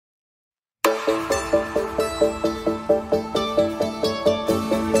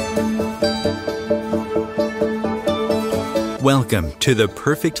Welcome to the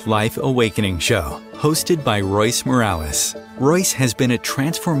Perfect Life Awakening Show, hosted by Royce Morales. Royce has been a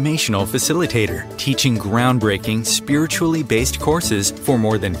transformational facilitator, teaching groundbreaking, spiritually based courses for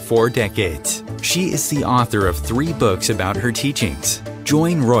more than 4 decades. She is the author of 3 books about her teachings.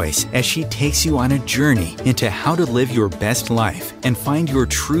 Join Royce as she takes you on a journey into how to live your best life and find your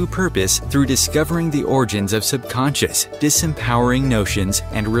true purpose through discovering the origins of subconscious, disempowering notions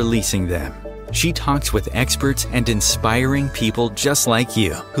and releasing them. She talks with experts and inspiring people just like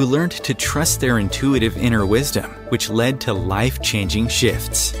you who learned to trust their intuitive inner wisdom, which led to life-changing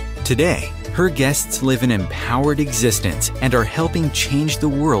shifts. Today, her guests live an empowered existence and are helping change the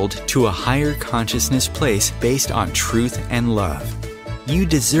world to a higher consciousness place based on truth and love. You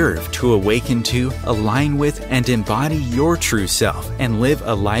deserve to awaken to, align with, and embody your true self and live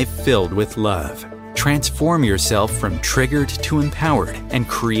a life filled with love. Transform yourself from triggered to empowered and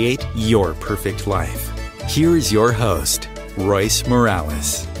create your perfect life. Here is your host, Royce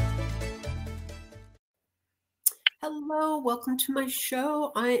Morales. Hello, welcome to my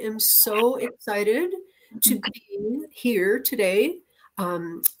show. I am so excited to be here today,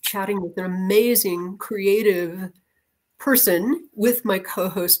 chatting with an amazing creative person with my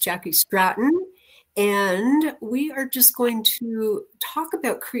co-host, Jackie Stratton. And we are just going to talk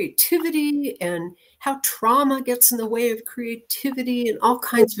about creativity and how trauma gets in the way of creativity and all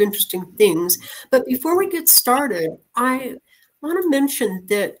kinds of interesting things. But before we get started, I want to mention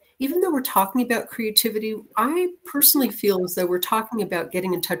that even though we're talking about creativity, I personally feel as though we're talking about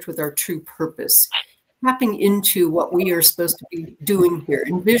getting in touch with our true purpose, tapping into what we are supposed to be doing here,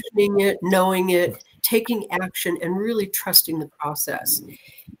 envisioning it, knowing it, taking action, and really trusting the process.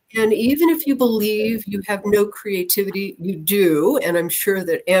 And even if you believe you have no creativity, you do. And I'm sure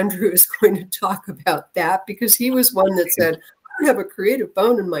that Andrew is going to talk about that because he was one that said, I don't have a creative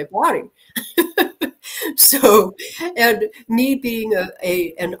bone in my body. So, and me being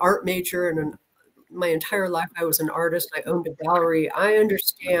an art major and my entire life, I was an artist. I owned a gallery. I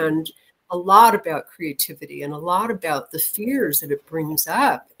understand a lot about creativity and a lot about the fears that it brings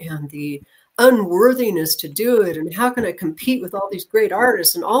up and the unworthiness to do it, and how can I compete with all these great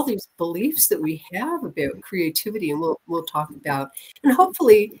artists and all these beliefs that we have about creativity, and we'll talk about. And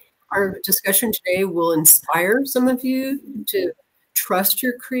hopefully our discussion today will inspire some of you to trust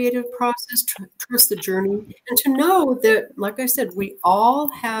your creative process, trust the journey, and to know that, like I said, we all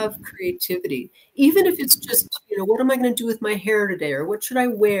have creativity, even if it's just, what am I going to do with my hair today, or what should I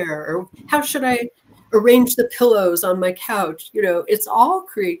wear, or how should I arrange the pillows on my couch? It's all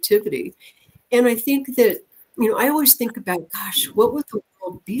creativity. And I think that, I always think about, gosh, what would the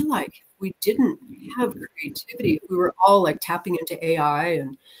world be like if we didn't have creativity? If we were all like tapping into AI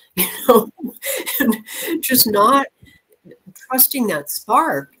and, and just not trusting that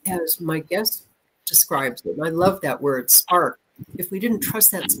spark, as my guest describes it. And I love that word, spark. If we didn't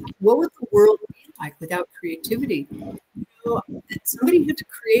trust that spark, what would the world be like without creativity? Somebody had to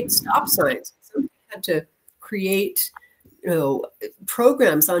create stop signs. Somebody had to create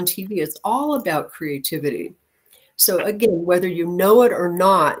programs on TV. It's all about creativity. So again, whether you know it or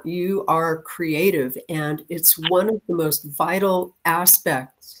not, you are creative. And it's one of the most vital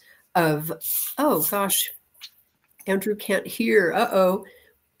aspects of, oh gosh, Andrew can't hear. Uh-oh,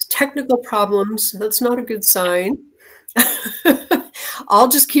 technical problems. That's not a good sign. I'll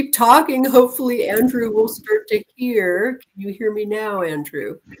just keep talking. Hopefully Andrew will start to hear. Can you hear me now,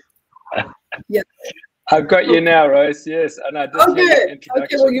 Andrew? Yeah. I've got you now, Royce. Yes, and I just okay.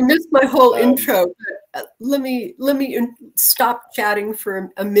 Well, you missed my whole intro. But let me stop chatting for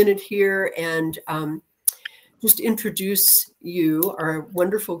a minute here and just introduce you, our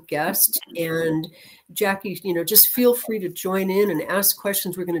wonderful guest. And Jackie, just feel free to join in and ask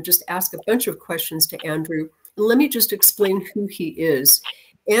questions. We're going to just ask a bunch of questions to Andrew. And let me just explain who he is.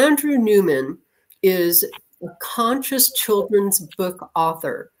 Andrew Newman is a conscious children's book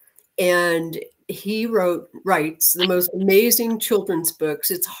author, and he writes the most amazing children's books.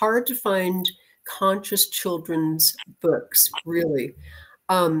 It's hard to find conscious children's books, really.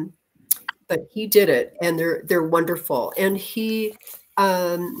 But he did it, and they're wonderful. And he,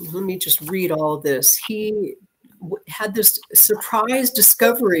 let me just read all of this. He had this surprise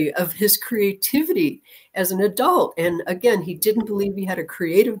discovery of his creativity as an adult. And again, he didn't believe he had a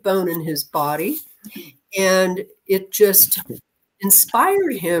creative bone in his body. And it just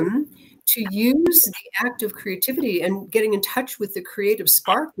inspired him to use the act of creativity and getting in touch with the creative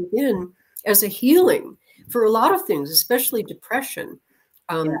spark within as a healing for a lot of things, especially depression.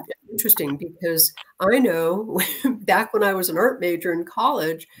 Interesting, because I know back when I was an art major in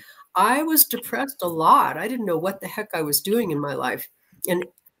college, I was depressed a lot. I didn't know what the heck I was doing in my life. And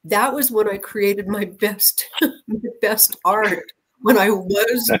that was when I created my best, my best art, when I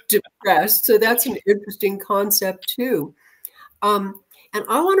was depressed. So that's an interesting concept too. And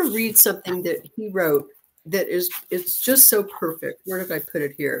I want to read something that he wrote that it's just so perfect. Where did I put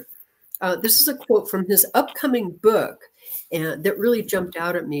it here? This is a quote from his upcoming book, and that really jumped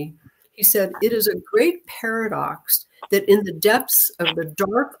out at me. He said, "It is a great paradox that in the depths of the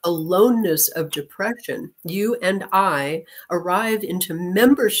dark aloneness of depression, you and I arrive into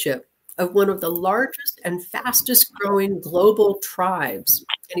membership of one of the largest and fastest growing global tribes."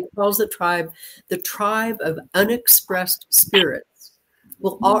 And he calls the tribe of unexpressed spirits. We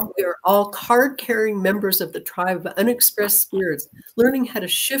are all card-carrying members of the tribe of unexpressed spirits, learning how to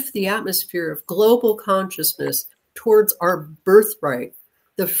shift the atmosphere of global consciousness towards our birthright,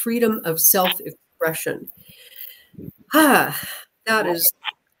 the freedom of self-expression. That is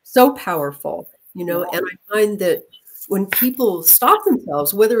so powerful, you know, and I find that when people stop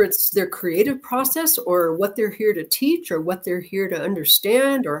themselves, whether it's their creative process or what they're here to teach or what they're here to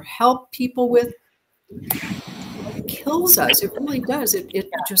understand or help people with, it kills us. It really does. It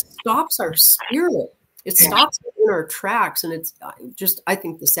just stops our spirit. It stops it in our tracks. And it's just, I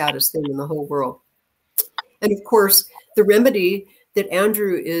think, the saddest thing in the whole world. And of course, the remedy that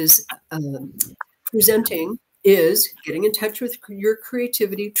Andrew is presenting is getting in touch with your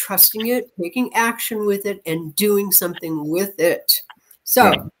creativity, trusting it, taking action with it, and doing something with it.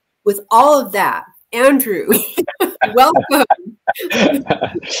 So with all of that, Andrew, welcome.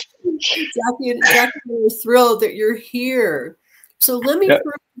 Jackie, we're thrilled that you're here. So let me first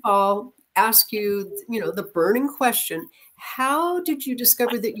of all ask you, the burning question. How did you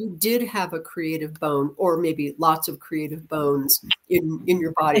discover that you did have a creative bone, or maybe lots of creative bones in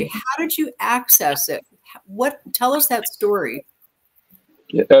your body? How did you access it? Tell us that story.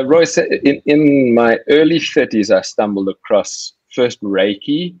 Royce, in my early 30s, I stumbled across first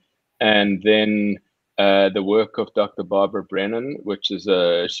Reiki and then the work of Dr. Barbara Brennan, which is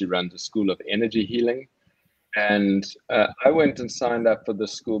she runs a school of energy healing. And I went and signed up for the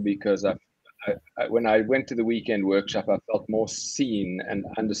school because when I went to the weekend workshop, I felt more seen and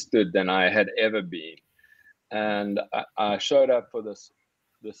understood than I had ever been. And I showed up for this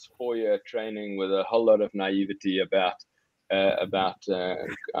 4-year training with a whole lot of naivety about I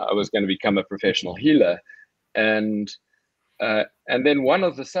was going to become a professional healer. And then one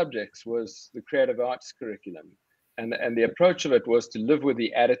of the subjects was the creative arts curriculum. And the approach of it was to live with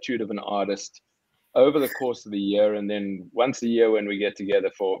the attitude of an artist over the course of the year, and then once a year when we get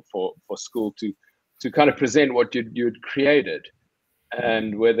together for school to kind of present what you'd created.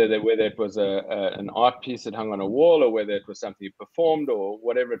 And whether it was an art piece that hung on a wall, or whether it was something you performed, or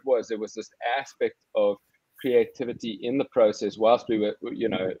whatever it was, there was this aspect of creativity in the process. Whilst we were,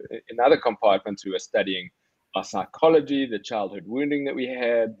 in other compartments, we were studying our psychology, the childhood wounding that we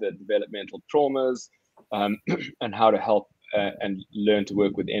had, the developmental traumas, and how to help and learn to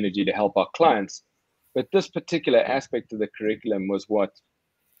work with energy to help our clients. But this particular aspect of the curriculum was what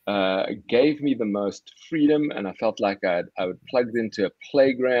gave me the most freedom, and I felt like I was plugged into a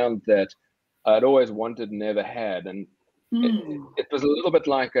playground that I'd always wanted and never had. And it was a little bit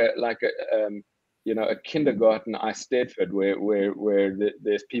like a kindergarten Eisteddfod, where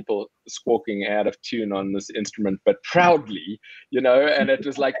there's people squawking out of tune on this instrument, but proudly, and it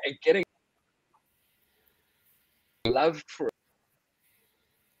was like getting love for it.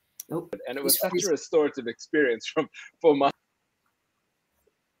 And it was such a restorative experience for my.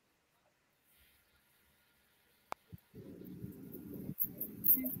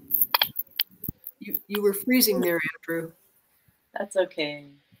 You were freezing there, Andrew. That's okay.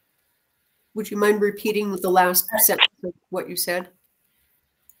 Would you mind repeating the last sentence of what you said?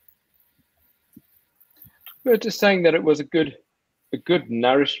 We were just saying that it was a good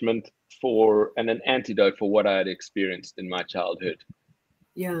nourishment for and an antidote for what I had experienced in my childhood.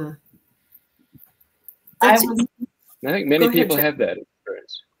 Yeah. I think many people have that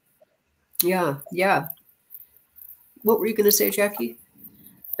experience. Yeah. What were you going to say, Jackie?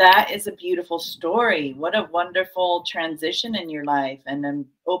 That is a beautiful story. What a wonderful transition in your life, and an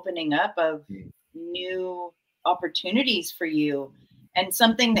opening up of new opportunities for you. And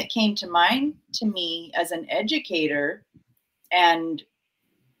something that came to mind to me as an educator and,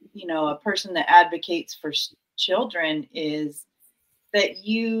 a person that advocates for children is that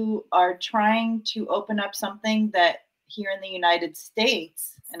you are trying to open up something that here in the United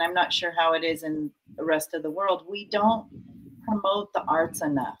States, and I'm not sure how it is in the rest of the world, we don't promote the arts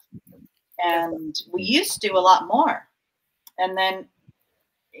enough. And we used to a lot more. And then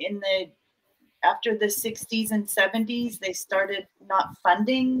after the 60s and 70s, they started not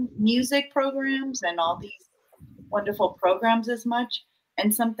funding music programs and all these wonderful programs as much.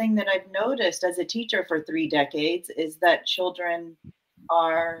 And something that I've noticed as a teacher for 3 decades is that children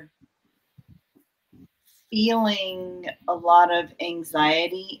are feeling a lot of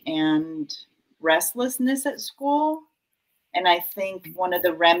anxiety and restlessness at school. And I think one of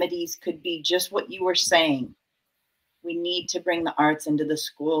the remedies could be just what you were saying. We need to bring the arts into the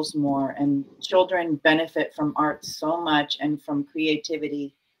schools more, and children benefit from art so much and from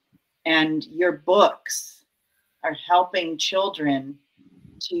creativity. And your books are helping children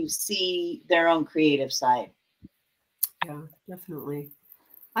to see their own creative side. Yeah, definitely.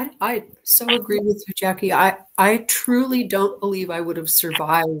 I so agree with you, Jackie. I truly don't believe I would have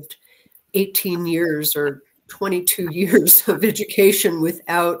survived 18 years or 22 years of education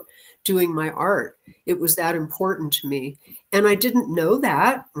without doing my art. It was that important to me. And I didn't know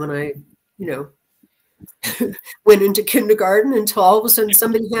that when I, went into kindergarten, until all of a sudden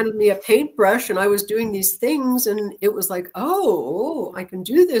somebody handed me a paintbrush and I was doing these things, and it was like, oh, I can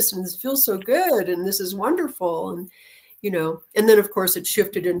do this, and this feels so good, and this is wonderful. And and then of course it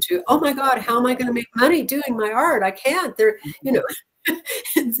shifted into, oh my God, how am I going to make money doing my art? I can't. The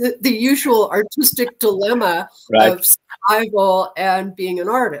usual artistic dilemma Right. of survival and being an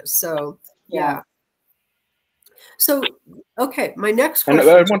artist. So yeah. So okay, my next question. And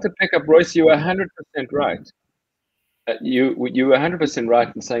I want to pick up, Royce, you were 100% right. You were 100%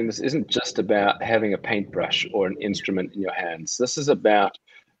 right in saying this isn't just about having a paintbrush or an instrument in your hands. This is about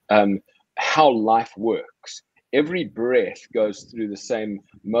how life works. Every breath goes through the same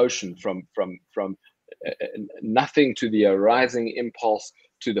motion from nothing to the arising impulse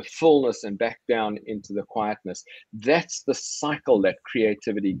to the fullness and back down into the quietness. That's the cycle that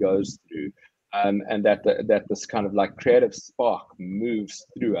creativity goes through, and that this kind of like creative spark moves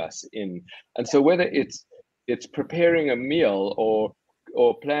through us in. And so whether it's preparing a meal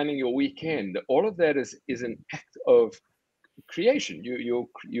or planning your weekend, all of that is an act of creation.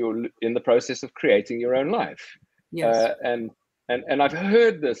 You're in the process of creating your own life. Yes. And I've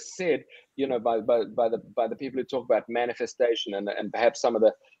heard this said, by the people who talk about manifestation and perhaps some of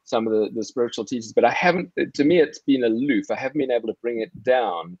the spiritual teachers, but I haven't. To me, it's been aloof. I haven't been able to bring it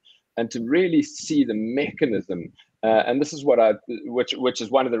down and to really see the mechanism. And this is which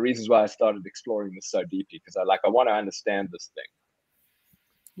is one of the reasons why I started exploring this so deeply, because I want to understand this thing.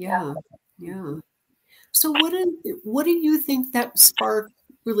 Yeah. So what do you think that spark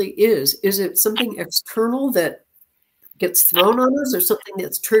really is? Is it something external that gets thrown on us, or something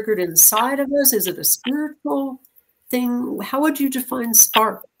that's triggered inside of us? Is it a spiritual thing? How would you define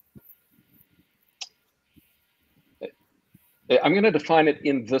spark? I'm going to define it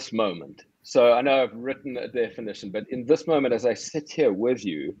in this moment. So I know I've written a definition, but in this moment, as I sit here with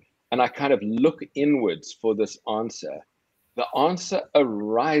you and I kind of look inwards for this answer, the answer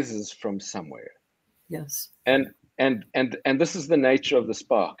arises from somewhere. Yes. And this is the nature of the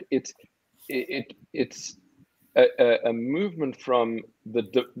spark. It's a movement from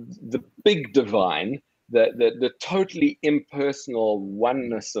the big divine, the totally impersonal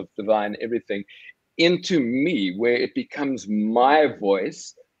oneness of divine everything, into me, where it becomes my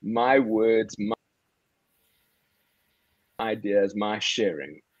voice, my words, my ideas, my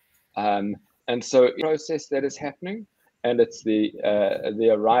sharing. And so a process that is happening, and it's the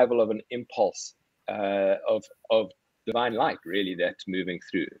arrival of an impulse of divine light, really, that's moving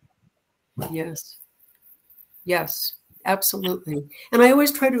through. Yes, absolutely. And I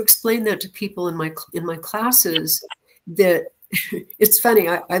always try to explain that to people in my classes, that it's funny.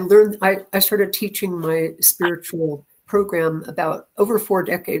 I started teaching my spiritual program about over 4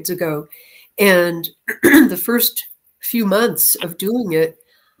 decades ago. And the first few months of doing it,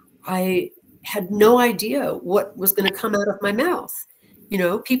 I had no idea what was going to come out of my mouth.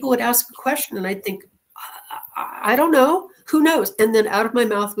 People would ask a question and I'd think, I don't know, who knows? And then out of my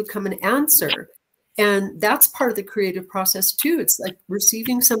mouth would come an answer. And that's part of the creative process too. It's like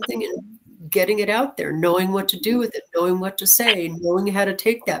receiving something and getting it out there, knowing what to do with it, knowing what to say, knowing how to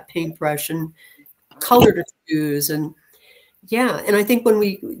take that paintbrush and color to choose. And and I think when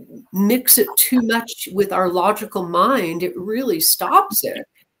we mix it too much with our logical mind, it really stops it,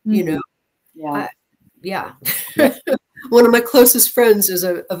 One of my closest friends is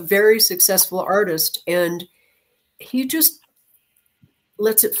a very successful artist, and he just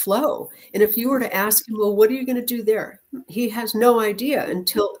lets it flow. And if you were to ask him, well, what are you going to do there? He has no idea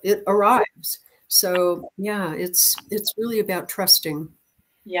until it arrives. So it's really about trusting.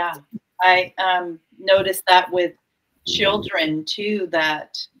 Yeah. I noticed that with children too,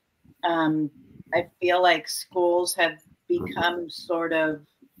 that I feel like schools have become sort of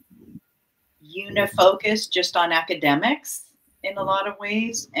unifocused just on academics in a lot of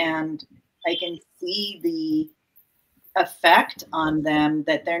ways. And I can see effect on them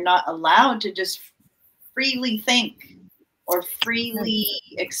that they're not allowed to just freely think or freely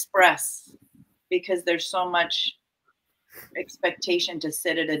express, because there's so much expectation to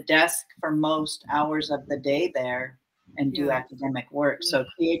sit at a desk for most hours of the day there and do academic work. So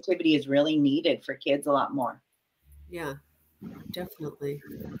creativity is really needed for kids a lot more. Yeah, definitely.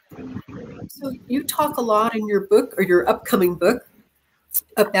 So you talk a lot in your book, or your upcoming book,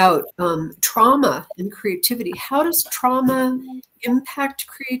 about trauma and creativity. How does trauma impact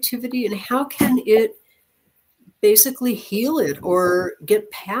creativity, and how can it basically heal it or get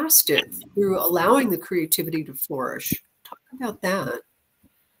past it through allowing the creativity to flourish? Talk about that.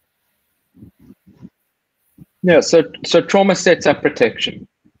 Yeah, so trauma sets up protection.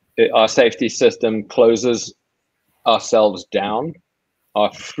 Our safety system closes ourselves down.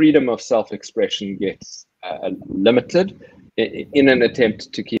 Our freedom of self-expression gets limited in an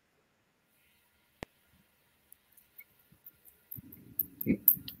attempt to keep.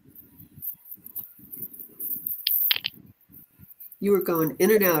 You were going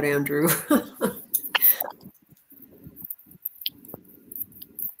in and out, Andrew.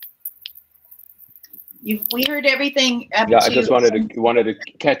 We heard everything up Yeah, to. I just wanted to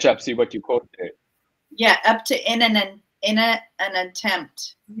catch up, see what you caught there. Yeah, up to in an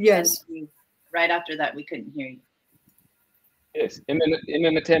attempt. Yes. Right after that, we couldn't hear you. Yes, in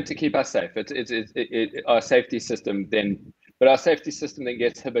an attempt to keep us safe. It's our safety system then, but our safety system then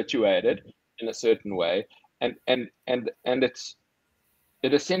gets habituated in a certain way, and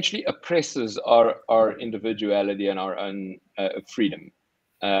it essentially oppresses our individuality and our own freedom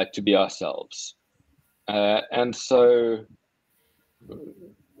to be ourselves, and so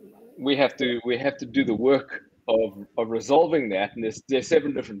we have to do the work of resolving that. And there's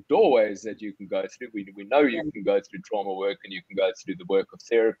 7 different doorways that you can go through. We know you can go through trauma work, and you can go through the work of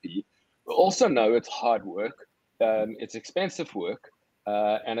therapy. We also know it's hard work, it's expensive work,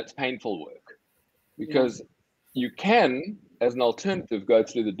 and it's painful work, because you can, as an alternative, go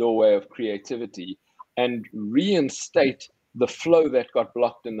through the doorway of creativity and reinstate the flow that got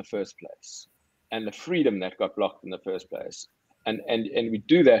blocked in the first place, and the freedom that got blocked in the first place. And we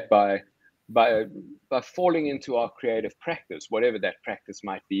do that by falling into our creative practice, whatever that practice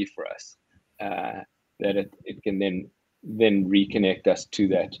might be for us, that it can then reconnect us to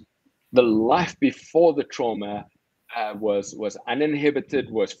that. The life before the trauma was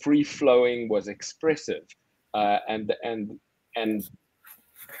uninhibited, was free flowing, was expressive, and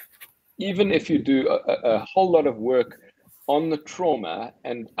even if you do a whole lot of work on the trauma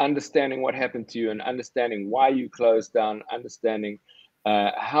and understanding what happened to you and understanding why you closed down, understanding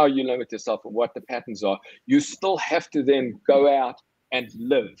how you limit yourself and what the patterns are, you still have to then go out and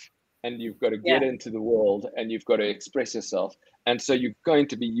live, and you've got to get into the world, and you've got to express yourself. And so you're going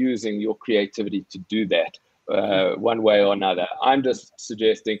to be using your creativity to do that one way or another. I'm just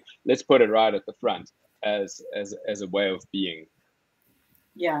suggesting, let's put it right at the front as a way of being.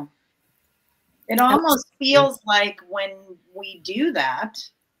 Yeah. It almost feels like when we do that,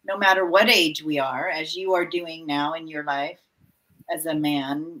 no matter what age we are, as you are doing now in your life as a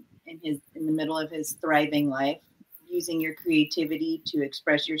man in the middle of his thriving life, using your creativity to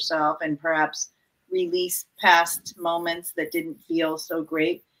express yourself and perhaps release past moments that didn't feel so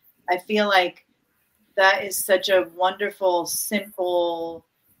great. I feel like that is such a wonderful, simple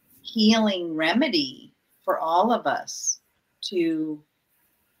healing remedy for all of us to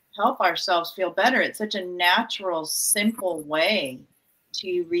help ourselves feel better. It's such a natural, simple way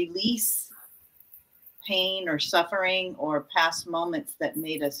to release pain or suffering or past moments that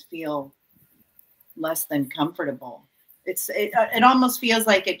made us feel less than comfortable. It almost feels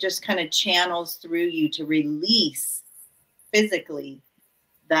like it just kind of channels through you to release physically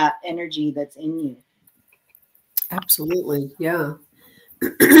that energy that's in you. Absolutely. Yeah.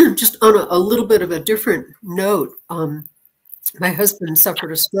 Just on a little bit of a different note, my husband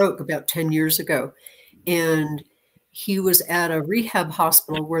suffered a stroke about 10 years ago, and he was at a rehab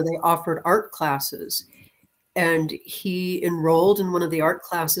hospital where they offered art classes, and he enrolled in one of the art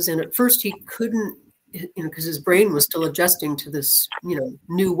classes. And at first he couldn't, because his brain was still adjusting to this,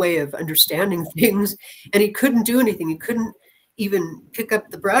 new way of understanding things, and he couldn't do anything. He couldn't even pick up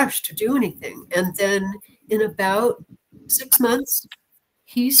the brush to do anything. And then in about 6 months,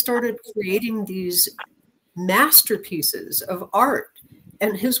 he started creating these masterpieces of art,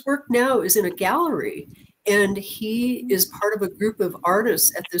 and his work now is in a gallery, and he is part of a group of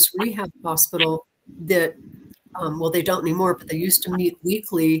artists at this rehab hospital that they don't anymore, but they used to meet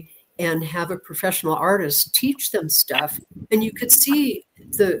weekly and have a professional artist teach them stuff, and you could see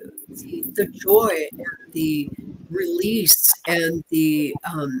the joy and the release and the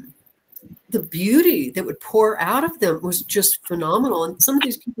the beauty that would pour out of them was just phenomenal. And some of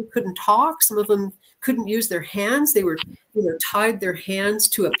these people couldn't talk. Some of them couldn't use their hands. They were, tied their hands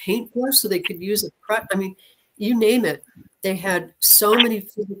to a paintbrush so they could use a crutch. I mean, you name it. They had so many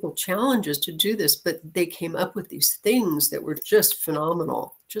physical challenges to do this, but they came up with these things that were just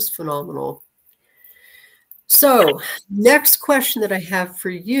phenomenal, just phenomenal. So next question that I have for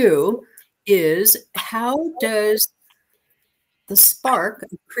you is, how does the spark of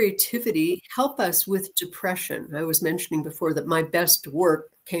creativity help us with depression? I was mentioning before that my best work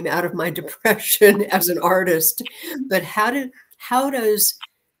came out of my depression as an artist, but how does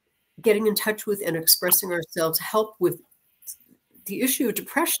getting in touch with and expressing ourselves help with the issue of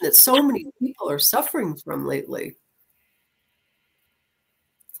depression that so many people are suffering from lately?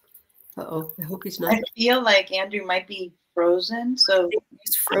 Uh-oh, I hope he's not. I feel like Andrew might be frozen, so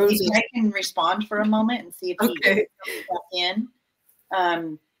he's frozen. I can respond for a moment and see if he can come back in.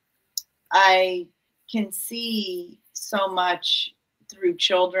 I can see so much through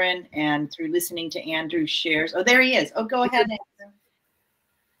children and through listening to Andrew's shares. Oh, there he is. Oh, go ahead, Andrew.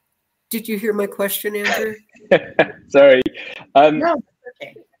 Did you hear my question, Andrew? Sorry. No,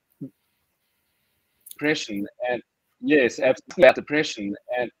 okay. Depression, and yes, absolutely. Depression,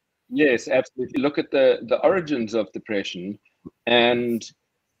 and yes, absolutely. Look at the origins of depression, and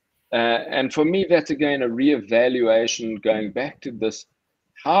for me, that's again a reevaluation, going back to this: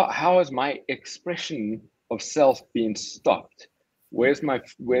 how has my expression of self been stopped? Where's my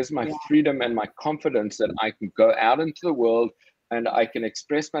freedom and my confidence that I can go out into the world and I can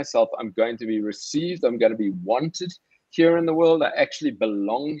express myself? I'm going to be received. I'm going to be wanted here in the world. I actually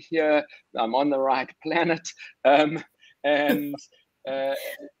belong here. I'm on the right planet. And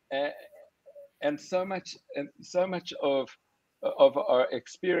so much of our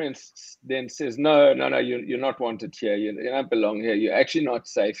experience then says, no, you're not wanted here. You don't belong here. You're actually not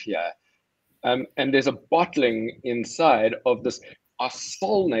safe here. And there's a bottling inside of this, our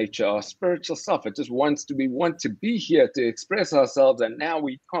soul nature, our spiritual self. It just want to be here to express ourselves, and now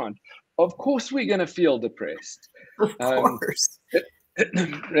we can't. Of course we're going to feel depressed. Of course.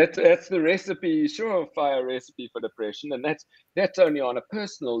 That's the recipe, surefire recipe for depression. And that's only on a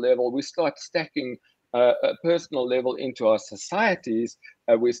personal level. We start stacking a personal level into our societies.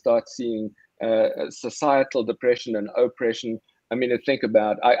 We start seeing societal depression and oppression. I mean, think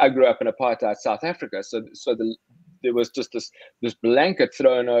about, I grew up in apartheid South Africa, so there was just this blanket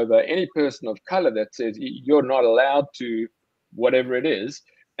thrown over any person of color that says you're not allowed to whatever it is,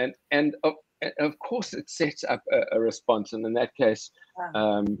 and of course it sets up a response, and in that case,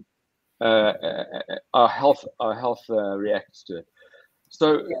 our health reacts to it.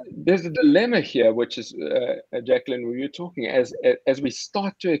 So there's a dilemma here, which is, Jacqueline, when you're talking, as we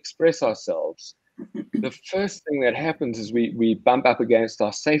start to express ourselves, the first thing that happens is we bump up against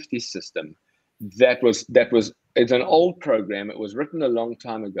our safety system. It's an old program. It was written a long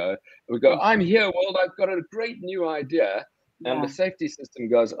time ago. We go, I'm here, world. I've got a great new idea. And the safety system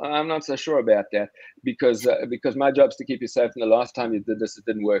goes, I'm not so sure about that because my job's to keep you safe. And the last time you did this, it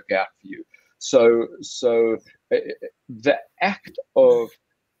didn't work out for you. So the act of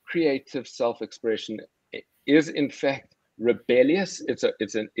creative self-expression is in fact rebellious. It's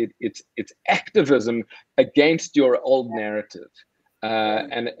activism against your old narrative,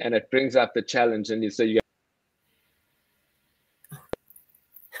 and it brings up the challenge. And so you.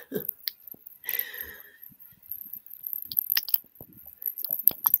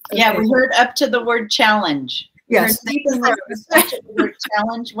 Yeah, we heard up to the word challenge. Yes. The word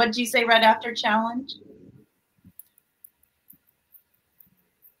challenge. What did you say right after challenge?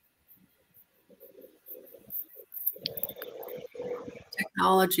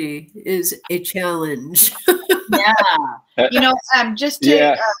 Technology is a challenge. Yeah. Just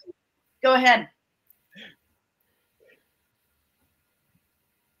to go ahead.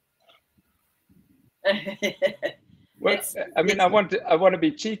 Well, I want to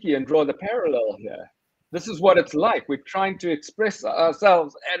be cheeky and draw the parallel here. This is what it's like. We're trying to express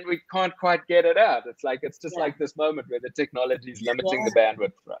ourselves and we can't quite get it out. It's just like this moment where the technology is limiting the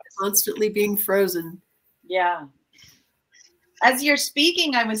bandwidth for us. Constantly being frozen. Yeah. As you're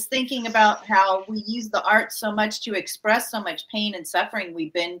speaking, I was thinking about how we use the art so much to express so much pain and suffering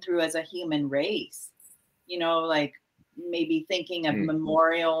we've been through as a human race. Like maybe thinking of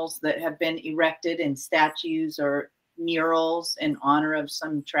memorials that have been erected in statues or murals in honor of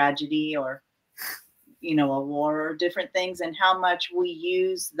some tragedy or, a war or different things, and how much we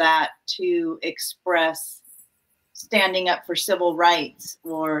use that to express standing up for civil rights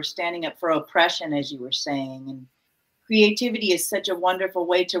or standing up for oppression, as you were saying. And creativity is such a wonderful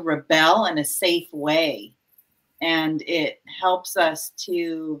way to rebel in a safe way. And it helps us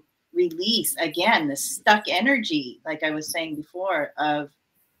to release, again, the stuck energy, like I was saying before, of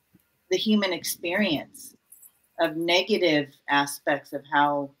the human experience, of negative aspects of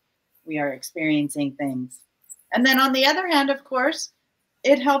how we are experiencing things. And then on the other hand, of course,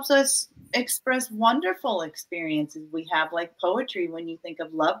 it helps us express wonderful experiences we have, like poetry, when you think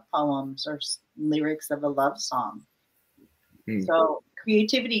of love poems or lyrics of a love song. So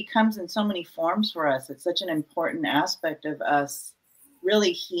creativity comes in so many forms for us. It's such an important aspect of us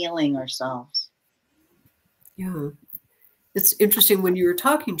really healing ourselves. Yeah. It's interesting when you were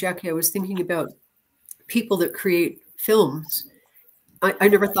talking, Jackie, I was thinking about people that create films. I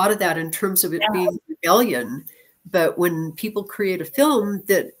never thought of that in terms of it being rebellion, but when people create a film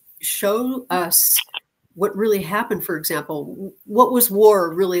that show us what really happened, for example, what was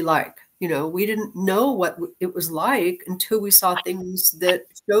war really like? You know, we didn't know what it was like until we saw things that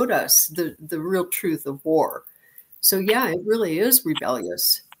showed us the real truth of war. So yeah, it really is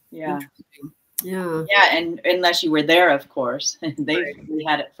rebellious. Yeah. Interesting. Yeah. Yeah, and unless you were there, of course, we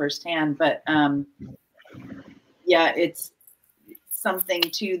had it firsthand. But yeah, it's something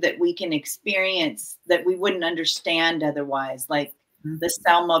too that we can experience that we wouldn't understand otherwise, like the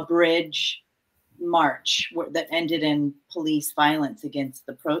Selma Bridge march that ended in police violence against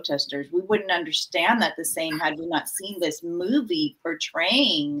the protesters. We wouldn't understand that the same had we not seen this movie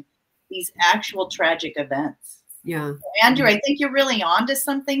portraying these actual tragic events. Yeah. Andrew, I think you're really onto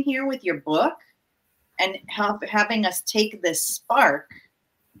something here with your book, and having us take this spark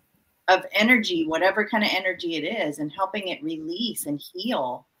of energy, whatever kind of energy it is, and helping it release and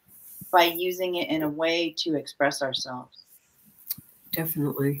heal by using it in a way to express ourselves.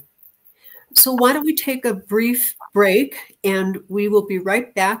 Definitely. So why don't we take a brief break, and we will be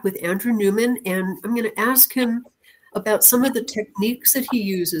right back with Andrew Newman, and I'm going to ask him about some of the techniques that he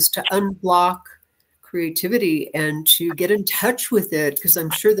uses to unblock creativity and to get in touch with it, because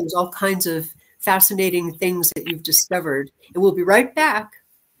I'm sure there's all kinds of fascinating things that you've discovered. And we'll be right back.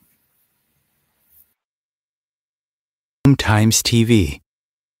 Times TV.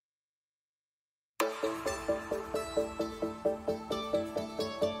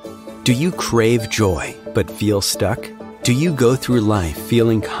 Do you crave joy but feel stuck? Do you go through life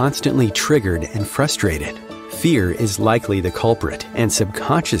feeling constantly triggered and frustrated? Fear is likely the culprit, and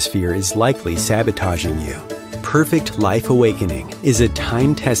subconscious fear is likely sabotaging you. Perfect Life Awakening is a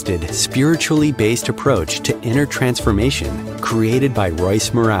time-tested, spiritually based approach to inner transformation created by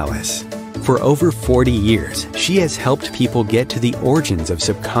Royce Morales. For over 40 years, she has helped people get to the origins of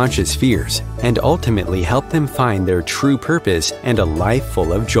subconscious fears and ultimately help them find their true purpose and a life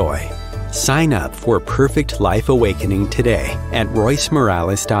full of joy. Sign up for Perfect Life Awakening today at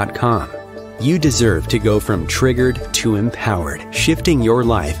roycemorales.com. You deserve to go from triggered to empowered, shifting your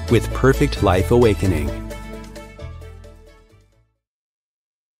life with Perfect Life Awakening.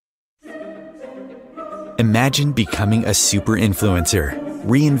 Imagine becoming a super influencer.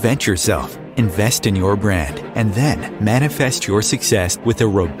 Reinvent yourself, invest in your brand, and then manifest your success with a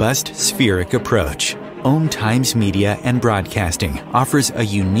robust spheric approach. Om Times Media and Broadcasting offers a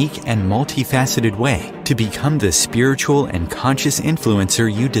unique and multifaceted way to become the spiritual and conscious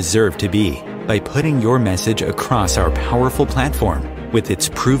influencer you deserve to be by putting your message across our powerful platform with its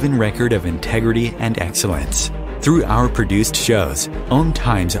proven record of integrity and excellence. Through our produced shows, Om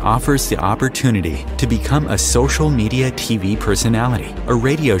Times offers the opportunity to become a social media TV personality, a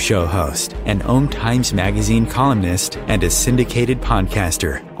radio show host, an Om Times magazine columnist, and a syndicated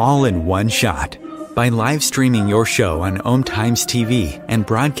podcaster, all in one shot. By live streaming your show on Om Times TV and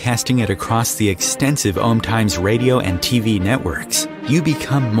broadcasting it across the extensive Om Times radio and TV networks, you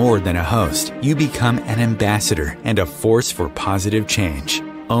become more than a host. You become an ambassador and a force for positive change.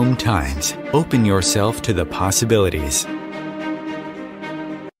 Om Times. Open yourself to the possibilities.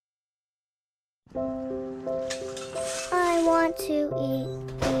 I want to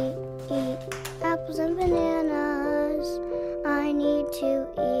eat apples and bananas. I need to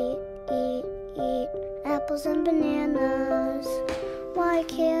eat apples and bananas. Why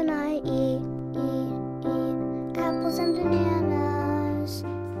can't I eat apples and bananas?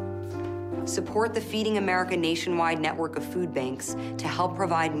 Support the Feeding America nationwide network of food banks to help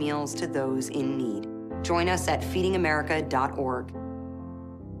provide meals to those in need. Join us at feedingamerica.org.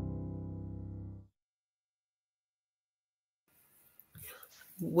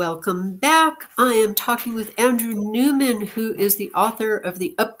 Welcome back. I am talking with Andrew Newman, who is the author of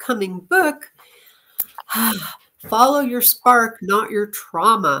the upcoming book, Follow Your Spark, Not Your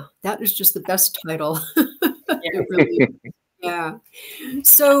Trauma. That is just the best title. It really is. Yeah.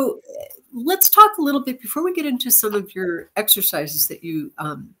 So let's talk a little bit before we get into some of your exercises that you,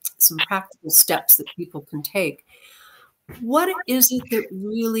 some practical steps that people can take. what is it that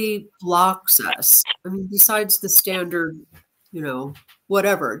really blocks us? I mean, besides the standard,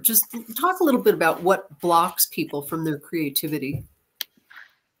 whatever, just talk a little bit about what blocks people from their creativity.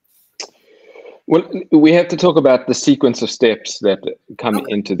 Well, we have to talk about the sequence of steps that come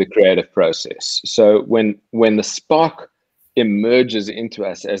into the creative process. So when the spark emerges into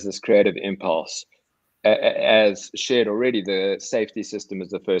us as this creative impulse, as shared already, the safety system is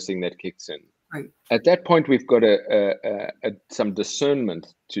the first thing that kicks in. Right. At that point, we've got some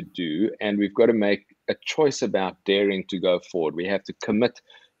discernment to do, and we've got to make a choice about daring to go forward. We have to commit.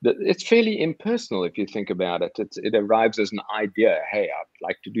 It's fairly impersonal if you think about it. It arrives as an idea. Hey, I'd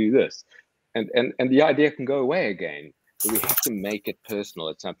like to do this. And the idea can go away again. But we have to make it personal.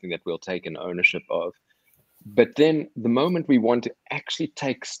 It's something that we'll take an ownership of. But then the moment we want to actually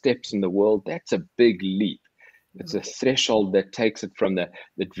take steps in the world, that's a big leap. It's a threshold that takes it from the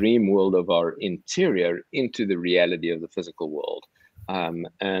dream world of our interior into the reality of the physical world.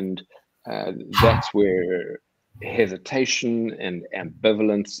 And that's where hesitation and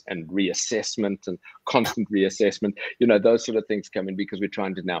ambivalence and reassessment and constant reassessment, those sort of things come in, because we're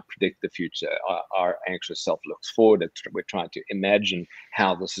trying to now predict the future. Our anxious self looks forward. We're trying to imagine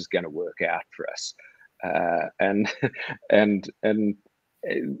how this is going to work out for us. And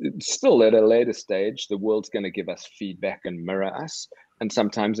still at a later stage, the world's going to give us feedback and mirror us. And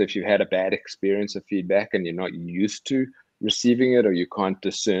sometimes if you had a bad experience of feedback and you're not used to receiving it, or you can't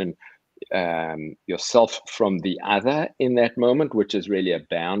discern yourself from the other in that moment, which is really a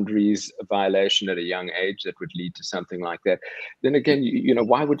boundaries violation at a young age that would lead to something like that, then again,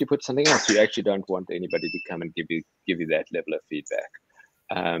 why would you put something else? You actually don't want anybody to come and give you that level of feedback.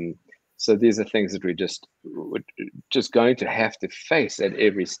 So these are things that we're just going to have to face at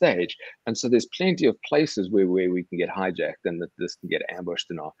every stage. And so there's plenty of places where we can get hijacked and that this can get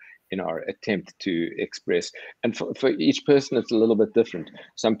ambushed in our attempt to express. And for each person, it's a little bit different.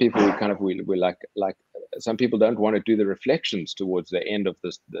 Some people we like some people don't want to do the reflections towards the end of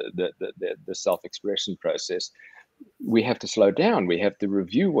this the self-expression process. We have to slow down. We have to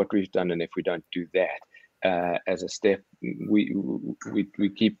review what we've done, and if we don't do that, as a step, we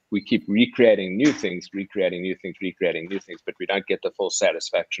keep recreating new things, but we don't get the full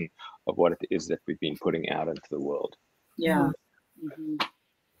satisfaction of what it is that we've been putting out into the world. Yeah. Mm-hmm.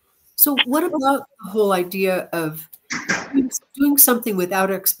 So what about the whole idea of doing something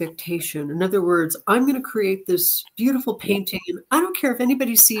without expectation? In other words, I'm going to create this beautiful painting, and I don't care if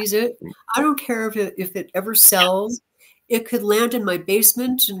anybody sees it. I don't care if it ever sells. It could land in my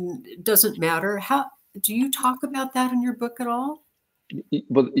basement, and it doesn't matter. How do you talk about that in your book at all?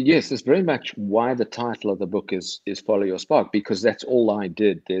 Well, yes, it's very much why the title of the book is Follow Your Spark, because that's all I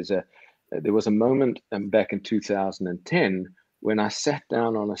did. There was a moment back in 2010 when I sat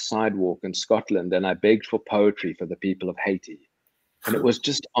down on a sidewalk in Scotland and I begged for poetry for the people of Haiti. And it was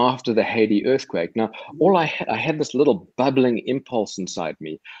just after the Haiti earthquake. Now, I had this little bubbling impulse inside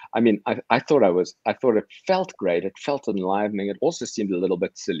me. I mean, I thought it felt great. It felt enlivening. It also seemed a little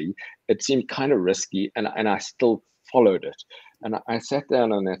bit silly. It seemed kind of risky, and I still followed it. And I sat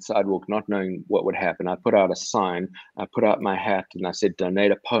down on that sidewalk, not knowing what would happen. I put out a sign. I put out my hat, and I said,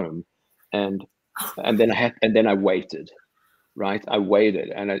 "Donate a poem." And then I waited. Right, I waited,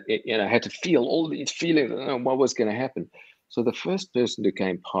 and I had to feel all these feelings. I don't know what was going to happen. So the first person who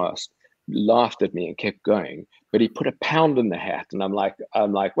came past laughed at me and kept going, but he put £1 in the hat, and I'm like,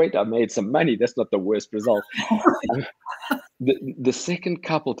 wait, I made some money. That's not the worst result. The second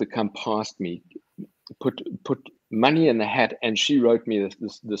couple to come past me put money in the hat, and she wrote me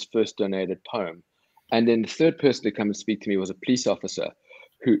this first donated poem. And then the third person to come and speak to me was a police officer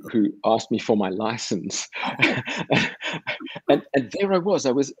who asked me for my license. and there I was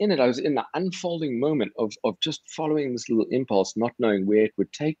in it. I was in the unfolding moment of just following this little impulse, not knowing where it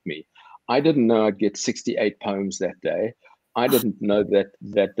would take me. I didn't know I'd get 68 poems that day. I didn't know that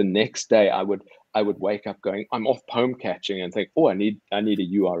the next day I would wake up going, I'm off poem catching, and think, oh, I need a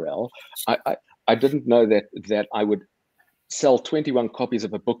URL. I didn't know that I would sell 21 copies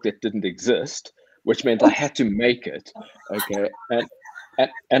of a book that didn't exist, which meant I had to make it. Okay.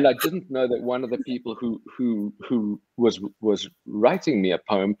 And I didn't know that one of the people who was writing me a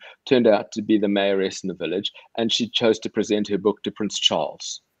poem turned out to be the mayoress in the village, and she chose to present her book to Prince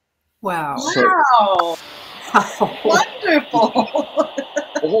Charles. Wow. Wow. Wonderful.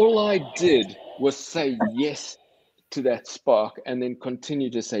 All I did was say yes to that spark, and then continue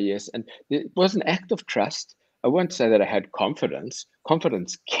to say yes. And it was an act of trust. I won't say that I had confidence.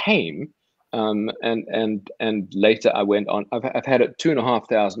 Confidence came. And later I went on. I've had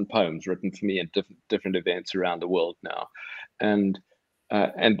 2,500 poems written for me in different events around the world now, and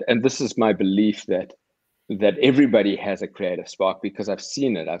this is my belief that that everybody has a creative spark, because I've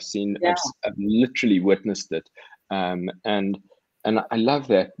seen it. I've literally witnessed it. And I love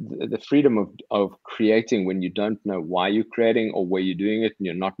that, the freedom of creating when you don't know why you're creating or where you're doing it, and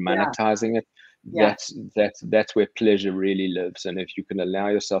you're not monetizing it. That's where pleasure really lives. And if you can allow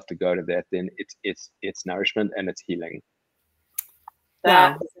yourself to go to that, then it's nourishment and it's healing.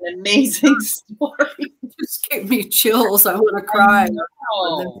 That is an amazing story. Just gave me chills. I want to cry.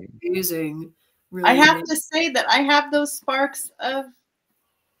 That's amazing. Really I have to say that I have those sparks of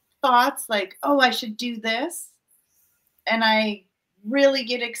thoughts like, oh, I should do this. And I really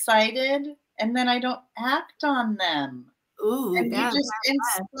get excited, and then I don't act on them. Ooh, and you just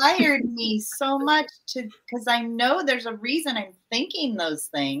inspired me so much because I know there's a reason I'm thinking those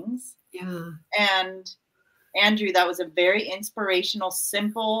things. Yeah. And Andrew, that was a very inspirational,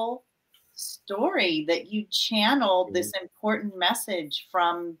 simple story that you channeled this important message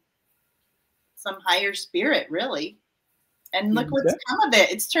from some higher spirit, really. And look what's come of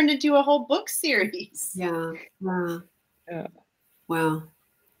it. It's turned into a whole book series. Yeah. Wow.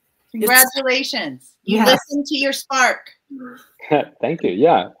 Congratulations. You listen to your spark. Thank you.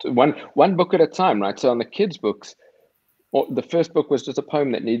 Yeah. One book at a time, right? So on the kids' books, the first book was just a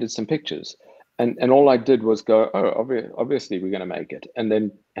poem that needed some pictures. And all I did was go, obviously we're going to make it, and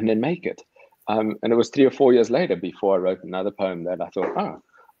then make it. And it was 3 or 4 years later before I wrote another poem that I thought,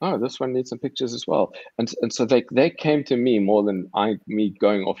 this one needs some pictures as well. And so they came to me more than me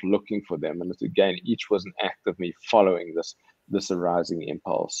going off looking for them. And again, each was an act of me following this arising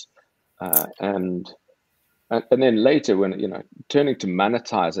impulse. And then later, when turning to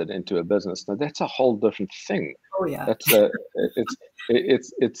monetize it into a business, now that's a whole different thing. Oh yeah, that's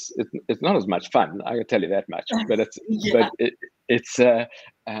it's not as much fun. I can tell you that much. But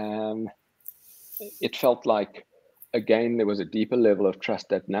it felt like, again, there was a deeper level of trust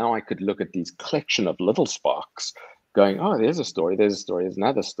that now I could look at these collection of little sparks, going, there's a story, there's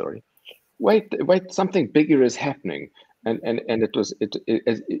another story. Wait, something bigger is happening. And it was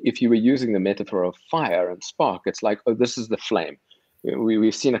if you were using the metaphor of fire and spark, it's like, this is the flame.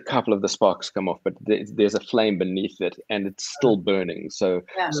 We've seen a couple of the sparks come off, but there's a flame beneath it, and it's still burning. So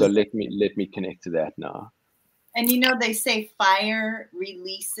let me connect to that now. And they say fire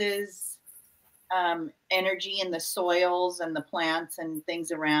releases energy in the soils and the plants and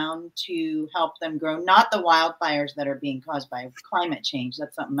things around to help them grow. Not the wildfires that are being caused by climate change.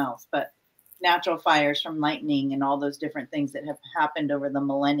 That's something else, but natural fires from lightning and all those different things that have happened over the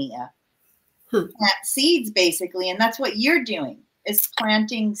millennia. Plant seeds, basically. And that's what you're doing, is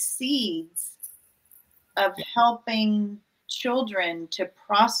planting seeds of helping children to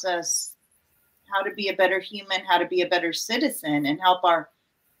process how to be a better human, how to be a better citizen, and help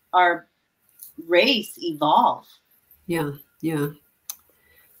our race evolve. Yeah.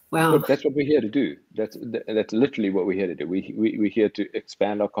 Wow. Look, that's what we're here to do. That's literally what we're here to do. We're here to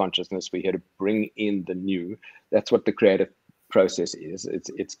expand our consciousness. We're here to bring in the new. That's what the creative process is.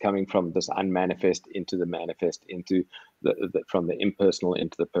 It's coming from this unmanifest into the manifest, into from the impersonal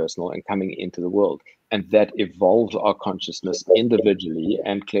into the personal, and coming into the world. And that evolves our consciousness individually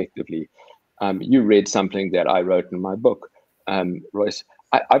and collectively. You read something that I wrote in my book, Royce.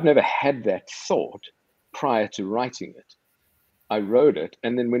 I've never had that thought prior to writing it. I wrote it,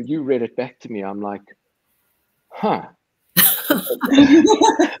 and then when you read it back to me, I'm like, I'm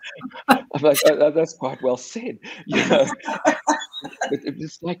like, that's quite well said. It's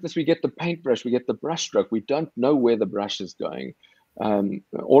like this. We get the paintbrush, we get the brush stroke. We don't know where the brush is going.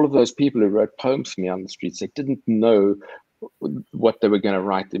 All of those people who wrote poems for me on the streets, they didn't know what they were going to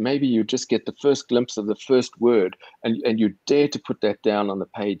write. Maybe you just get the first glimpse of the first word, and you dare to put that down on the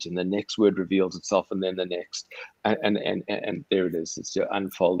page, and the next word reveals itself, and then the next, and there it is. It's your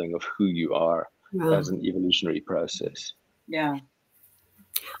unfolding of who you are as an evolutionary process. Yeah.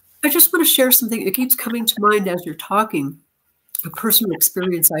 I just want to share something. It keeps coming to mind as you're talking. A personal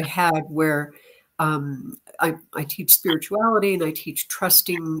experience I had where I teach spirituality, and I teach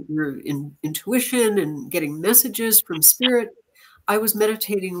trusting your intuition and getting messages from spirit. I was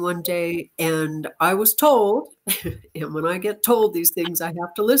meditating one day, and I was told, and when I get told these things, I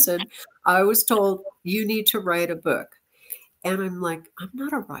have to listen. I was told, you need to write a book. And I'm like, I'm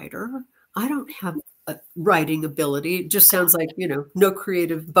not a writer. I don't have a writing ability. It just sounds like, no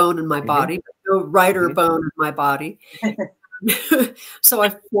creative bone in my body, no writer bone in my body. So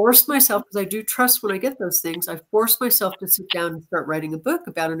I forced myself, because I do trust when I get those things, I forced myself to sit down and start writing a book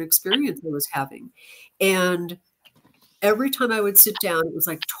about an experience I was having. And every time I would sit down, it was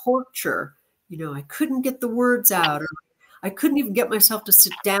like torture. I couldn't get the words out, or I couldn't even get myself to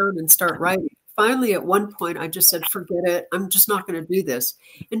sit down and start writing. finally, at one point, I just said, forget it. I'm just not going to do this.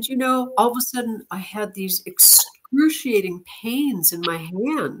 And, all of a sudden, I had these excruciating pains in my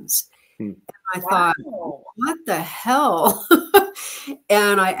hands. And I thought, what the hell?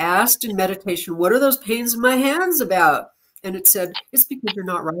 And I asked in meditation, what are those pains in my hands about? And it said, it's because you're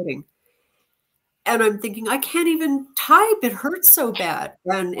not writing. And I'm thinking, I can't even type. It hurts so bad.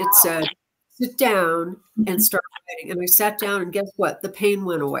 And it said, sit down and start writing. And I sat down, and guess what? The pain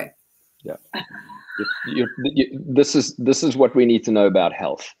went away. Yeah. This is what we need to know about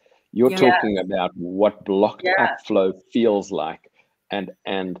health. You're talking about what blocked up flow feels like, and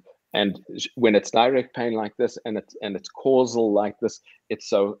when it's direct pain like this, and it's causal like this, it's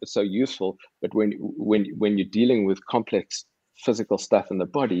so useful. But when you're dealing with complex physical stuff in the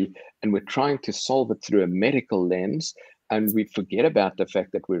body, and we're trying to solve it through a medical lens, and we forget about the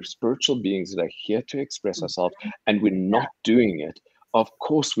fact that we're spiritual beings that are here to express ourselves, and we're not doing it, of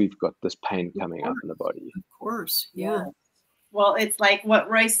course we've got this pain coming up in the body. Of course, yeah. Well, it's like what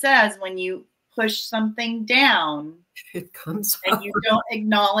Royce says, when you push something down, it comes and up. You don't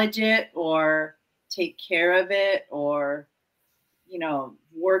acknowledge it or take care of it, or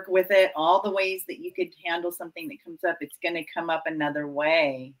work with it, all the ways that you could handle something that comes up, it's going to come up another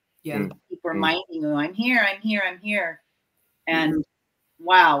way. Yeah. Keep reminding you, I'm here, I'm here, I'm here. And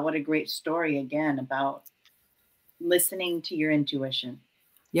wow, what a great story again about listening to your intuition.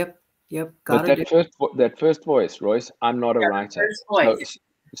 Yep. But that first voice, Royce, I'm not a writer.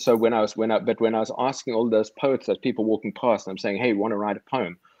 So when I was asking all those poets, those people walking past, I'm saying, hey, you want to write a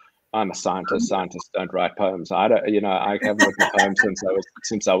poem? I'm a scientist. Scientists don't write poems. I don't, I haven't written a poem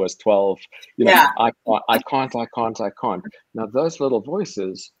since I was 12. I can't. Now those little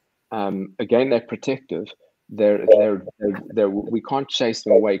voices, again, they're protective. We can't chase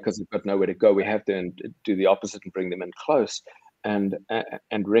them away because they've got nowhere to go. We have to do the opposite and bring them in close, and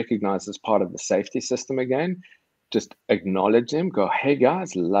recognize as part of the safety system again. Just acknowledge them. Go, hey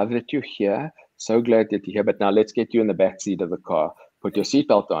guys, love that you're here. So glad that you're here. But now let's get you in the back seat of the car. Put your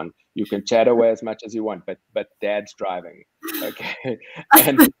seatbelt on. You can chat away as much as you want, but Dad's driving. Okay,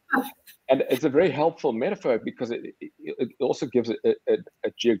 and it's a very helpful metaphor because it also gives a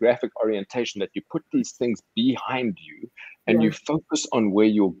geographic orientation that you put these things behind you, and you focus on where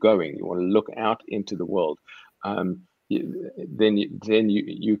you're going. You want to look out into the world. Then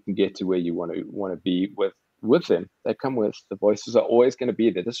you can get to where you want to be with them. They come with. The voices are always going to be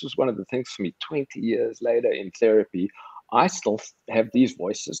there. This was one of the things for me 20 years later in therapy. I still have these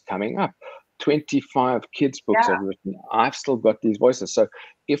voices coming up. 25 kids' books I've written. I've still got these voices. So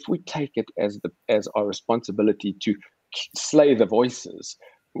if we take it as our responsibility to slay the voices,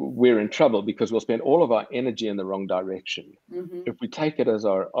 we're in trouble because we'll spend all of our energy in the wrong direction. If we take it as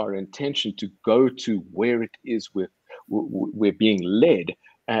our intention to go to where it is we're being led,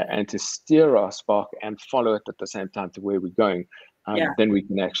 and to steer our spark and follow it at the same time to where we're going, then we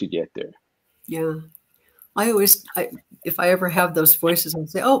can actually get there. Yeah. If I ever have those voices, I'll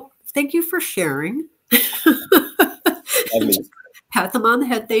say, oh, thank you for sharing. Pat them on the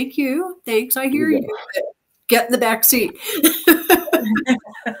head. Thank you. Thanks. I hear you. Get in the back seat.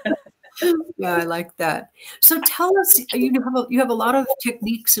 Yeah, I like that. So tell us, you have a lot of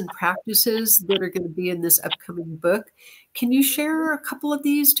techniques and practices that are going to be in this upcoming book. Can you share a couple of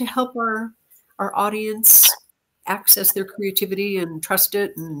these to help our audience access their creativity and trust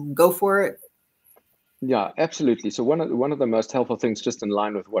it and go for it? Yeah, absolutely. So one of the most helpful things, just in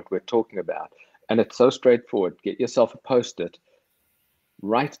line with what we're talking about, and it's so straightforward, get yourself a Post-it,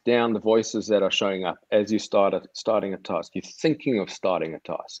 write down the voices that are showing up as you starting a task. You're thinking of starting a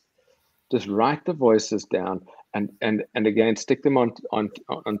task. Just write the voices down, and again, stick them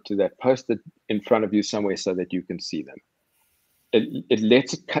onto that Post-it in front of you somewhere so that you can see them. It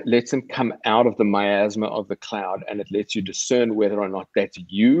lets them come out of the miasma of the cloud, and it lets you discern whether or not that's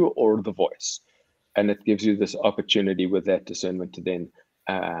you or the voice. And it gives you this opportunity with that discernment to then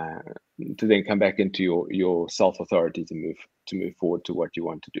come back into your self-authority to move forward to what you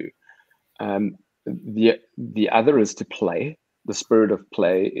want to do. The other is to play. The spirit of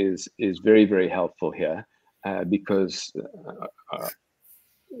play is very, very helpful here, because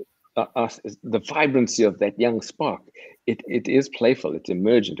the vibrancy of that young spark, it is playful, it's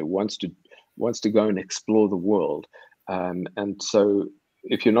emergent, it wants to go and explore the world, and so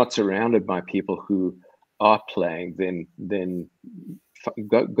if you're not surrounded by people who are playing, then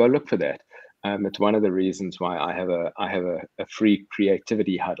go look for that. It's one of the reasons why I have a free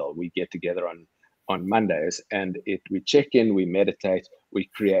creativity huddle. We get together on Mondays, and we check in, we meditate, we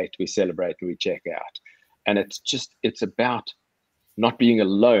create, we celebrate, and we check out. And it's about not being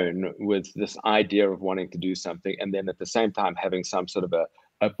alone with this idea of wanting to do something, and then at the same time having some sort of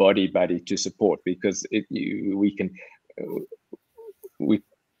a body buddy to support, because we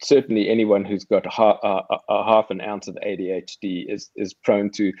certainly, anyone who's got a half an ounce of ADHD is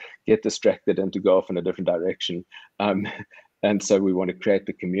prone to get distracted and to go off in a different direction. And so we want to create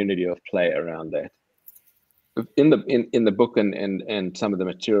the community of play around that. In the book and some of the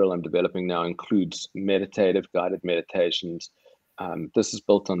material I'm developing now includes meditative guided meditations. This is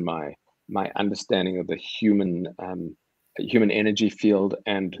built on my understanding of the human energy field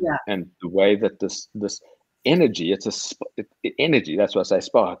and the way that this energy, energy, that's why I say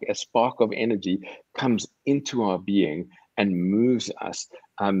spark, a spark of energy comes into our being and moves us,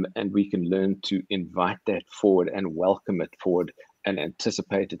 and we can learn to invite that forward and welcome it forward and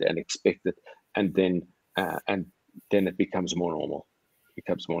anticipate it and expect it, and then it becomes more normal. You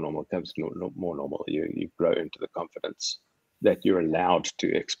grow into the confidence that you're allowed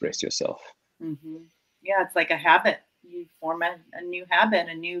to express yourself. Mm-hmm. Yeah, it's like a habit. You form a new habit,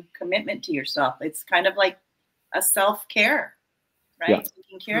 a new commitment to yourself. It's kind of like a self-care, right? Yeah.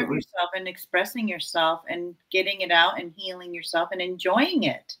 Taking care of yourself and expressing yourself and getting it out and healing yourself and enjoying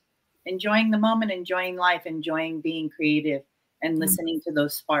it, enjoying the moment, enjoying life, enjoying being creative and listening to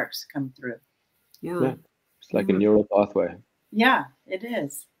those sparks come through. Yeah. It's like a neural pathway. Yeah, it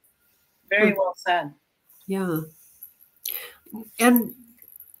is. Very well said. Yeah. And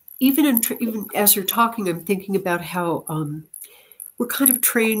even as you're talking, I'm thinking about how we're kind of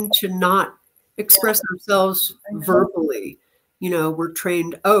trained to not express ourselves verbally. We're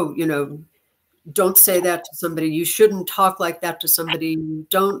trained, don't say that to somebody. You shouldn't talk like that to somebody.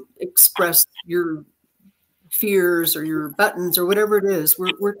 Don't express your fears or your buttons or whatever it is.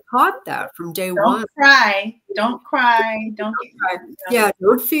 We're taught that from day one. Don't cry. Don't cry. Yeah,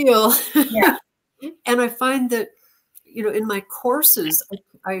 don't feel. Yeah. And I find that, in my courses,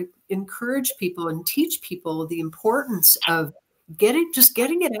 I encourage people and teach people the importance of getting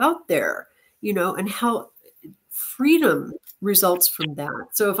it out there, and how freedom results from that.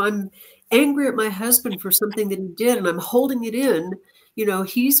 So if I'm angry at my husband for something that he did and I'm holding it in,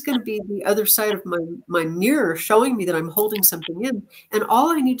 he's going to be the other side of my mirror showing me that I'm holding something in. And all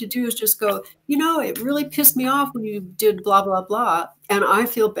I need to do is just go, it really pissed me off when you did blah, blah, blah. And I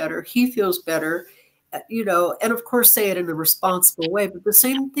feel better. He feels better, and of course say it in a responsible way. But the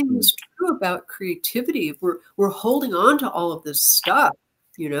same thing is true about creativity. We're holding on to all of this stuff,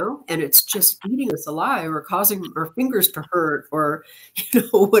 and it's just eating us alive or causing our fingers to hurt or,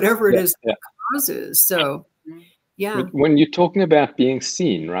 whatever it is that causes. So, yeah. When you're talking about being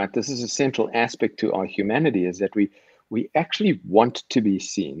seen, right, this is a central aspect to our humanity, is that we actually want to be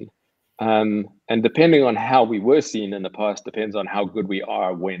seen. And depending on how we were seen in the past, depends on how good we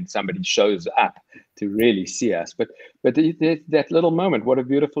are when somebody shows up to really see us. But that little moment, what a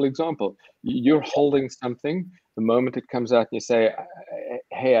beautiful example. You're holding something. The moment it comes out and you say,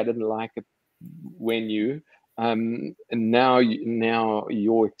 hey, I didn't like it when you, and now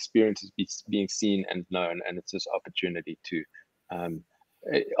your experience is being seen and known, and it's this opportunity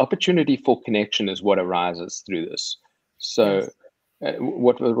opportunity for connection is what arises through this. So. Yes.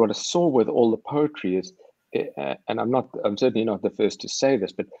 What I saw with all the poetry is, and I'm certainly not the first to say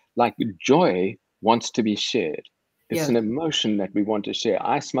this, but like joy wants to be shared. It's an emotion that we want to share.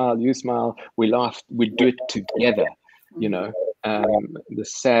 I smile, you smile, we laugh, we do it together. The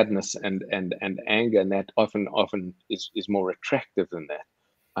sadness and anger, and that often is more attractive than that.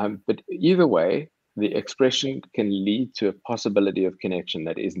 But either way, the expression can lead to a possibility of connection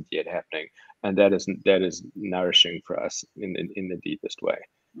that isn't yet happening. And that is nourishing for us in the deepest way.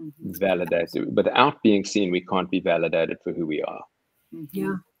 Mm-hmm. Validated. Without being seen, we can't be validated for who we are.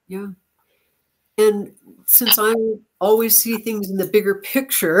 Yeah, yeah. And since I always see things in the bigger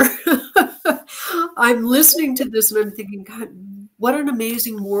picture, I'm listening to this and I'm thinking, God, what an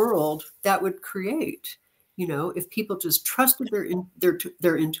amazing world that would create. If people just trusted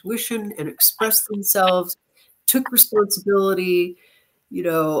their intuition and expressed themselves, took responsibility,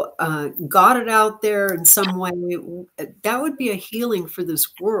 got it out there in some way, that would be a healing for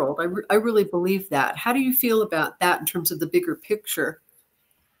this world. I really believe that. How do you feel about that in terms of the bigger picture?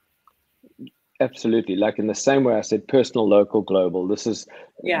 Absolutely. Like in the same way I said, personal, local, global. This is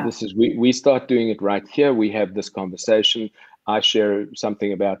we start doing it right here. We have this conversation. I share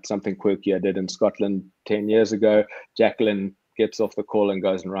something about something quirky I did in Scotland 10 years ago. Jacqueline gets off the call and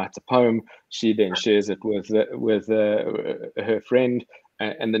goes and writes a poem. She then shares it with her friend,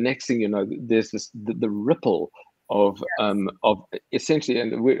 and the next thing you know, there's the ripple of essentially,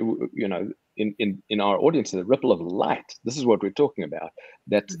 and we in our audience, the ripple of light. This is what we're talking about.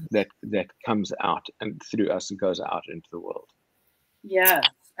 That comes out and through us and goes out into the world. Yes,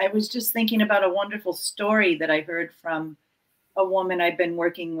 I was just thinking about a wonderful story that I heard from a woman I'd been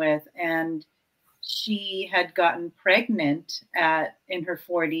working with, and she had gotten pregnant in her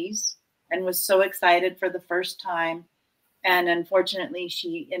 40s and was so excited for the first time. And unfortunately,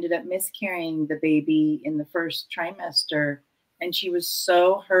 she ended up miscarrying the baby in the first trimester. And she was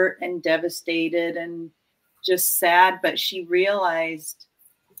so hurt and devastated and just sad. But she realized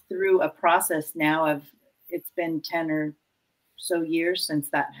through a process now of, it's been 10 or so years since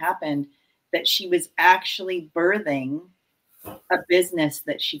that happened, that she was actually birthing a business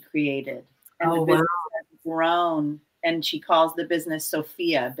that she created. And the business has grown, and she calls the business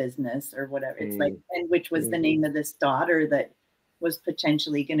Sophia Business or whatever. It's like, and which was the name of this daughter that was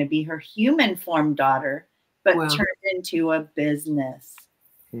potentially going to be her human form daughter, but turned into a business.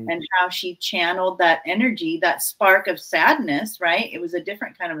 And how she channeled that energy, that spark of sadness, right? It was a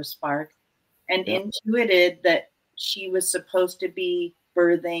different kind of a spark, and intuited that she was supposed to be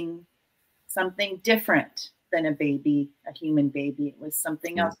birthing something different than a baby, a human baby. It was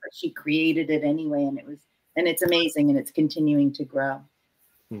something else, but she created it anyway. And it's amazing, and it's continuing to grow.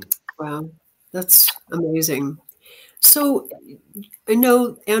 Wow, that's amazing. So I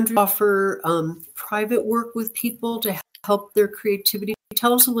know Andrew offer private work with people to help their creativity.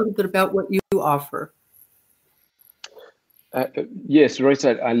 Tell us a little bit about what you offer. Yes, Royce,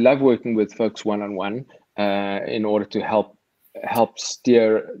 I love working with folks one-on-one in order to help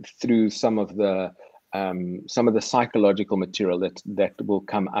steer through some of the psychological material that will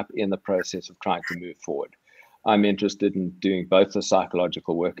come up in the process of trying to move forward. I'm interested in doing both the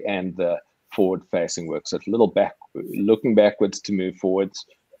psychological work and the forward-facing work. So it's a little looking backwards to move forwards,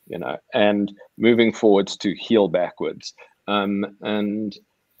 and moving forwards to heal backwards.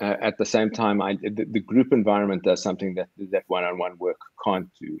 At the same time, the group environment does something that one-on-one work can't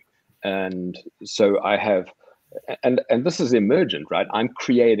do. And so I have, and this is emergent, right? I'm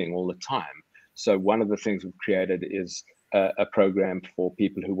creating all the time. So one of the things we've created is a program for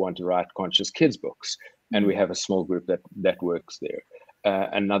people who want to write conscious kids books. And we have a small group that works there.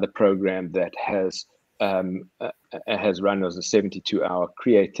 Another program that has run as a 72-hour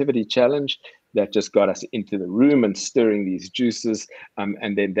creativity challenge that just got us into the room and stirring these juices.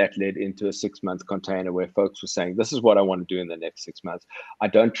 And then that led into a 6-month container where folks were saying, this is what I want to do in the next 6 months. I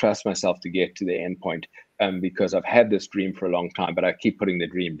don't trust myself to get to the end point because I've had this dream for a long time, but I keep putting the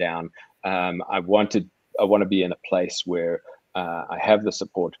dream down. I want to be in a place where I have the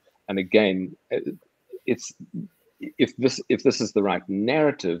support. And again, if this is the right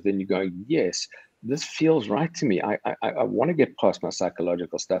narrative, then you go, yes, this feels right to me. I want to get past my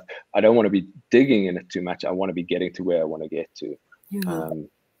psychological stuff. I don't want to be digging in it too much. I want to be getting to where I want to get to.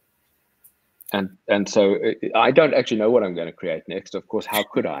 And so I don't actually know what I'm going to create next. Of course, how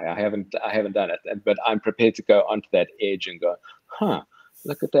could I? I haven't done it. But I'm prepared to go onto that edge and go,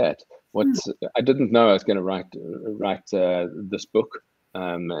 look at that. I didn't know I was going to write this book.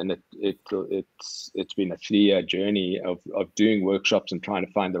 And it's been a 3-year journey of doing workshops and trying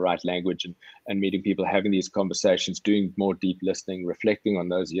to find the right language and meeting people, having these conversations, doing more deep listening, reflecting on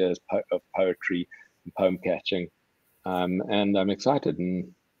those years of poetry and poem catching. And I'm excited.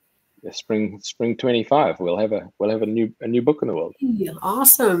 And spring 25, we'll have a new book in the world.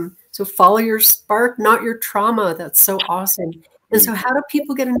 Awesome. So follow your spark, not your trauma. That's so awesome. And so how do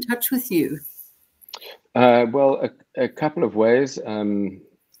people get in touch with you? Well, a couple of ways.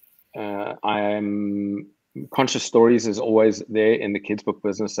 Conscious Stories is always there in the kids book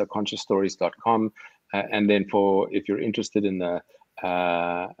business, so consciousstories.com. And then if you're interested in the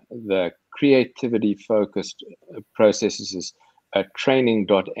creativity focused processes, is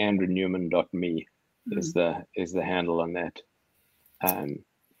training.andrewnewman.me is the handle on that.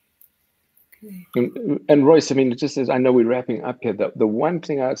 And Royce, I mean, just as I know we're wrapping up here, the one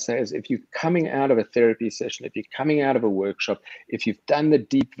thing I would say is if you're coming out of a therapy session, if you're coming out of a workshop, if you've done the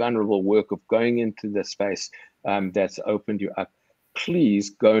deep, vulnerable work of going into the space that's opened you up, please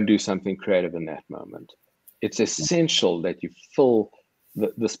go and do something creative in that moment. It's essential that you fill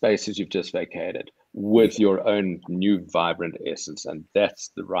the spaces you've just vacated with your own new, vibrant essence. And that's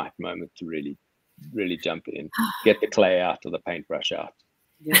the right moment to really, really jump in, get the clay out or the paintbrush out.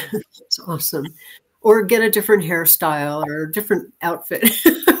 Yeah, it's awesome. Or get a different hairstyle or a different outfit.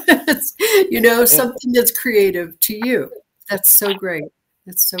 Something that's creative to you. That's so great.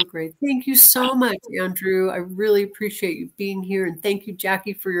 That's so great. Thank you so much, Andrew. I really appreciate you being here. And thank you,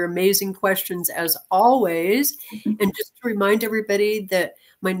 Jackie, for your amazing questions as always. And just to remind everybody that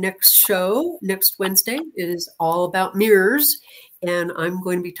my next show next Wednesday is all about mirrors. And I'm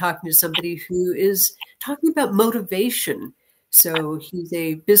going to be talking to somebody who is talking about motivation. So he's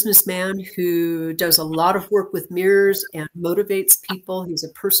a businessman who does a lot of work with mirrors and motivates people. He's a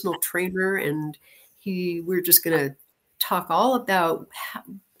personal trainer, and we're just going to talk all about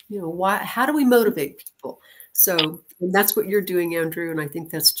how do we motivate people. So and that's what you're doing, Andrew, and I think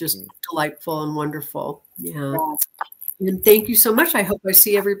that's just delightful and wonderful. Yeah. And thank you so much. I hope I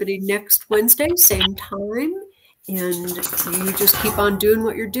see everybody next Wednesday, same time. And you just keep on doing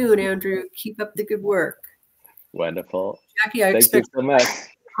what you're doing, Andrew. Keep up the good work. Wonderful. Jackie, I Thank you so much.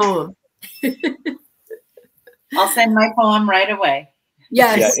 Poem. I'll send my poem right away.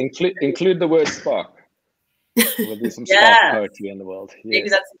 Yes. Yeah, include the word spark. There'll be some spark poetry in the world. Yes. Maybe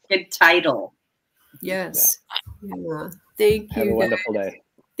that's a good title. Yes. Yeah. Thank you. Have a wonderful day.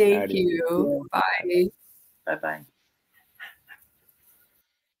 Thank you. Bye. Bye-bye.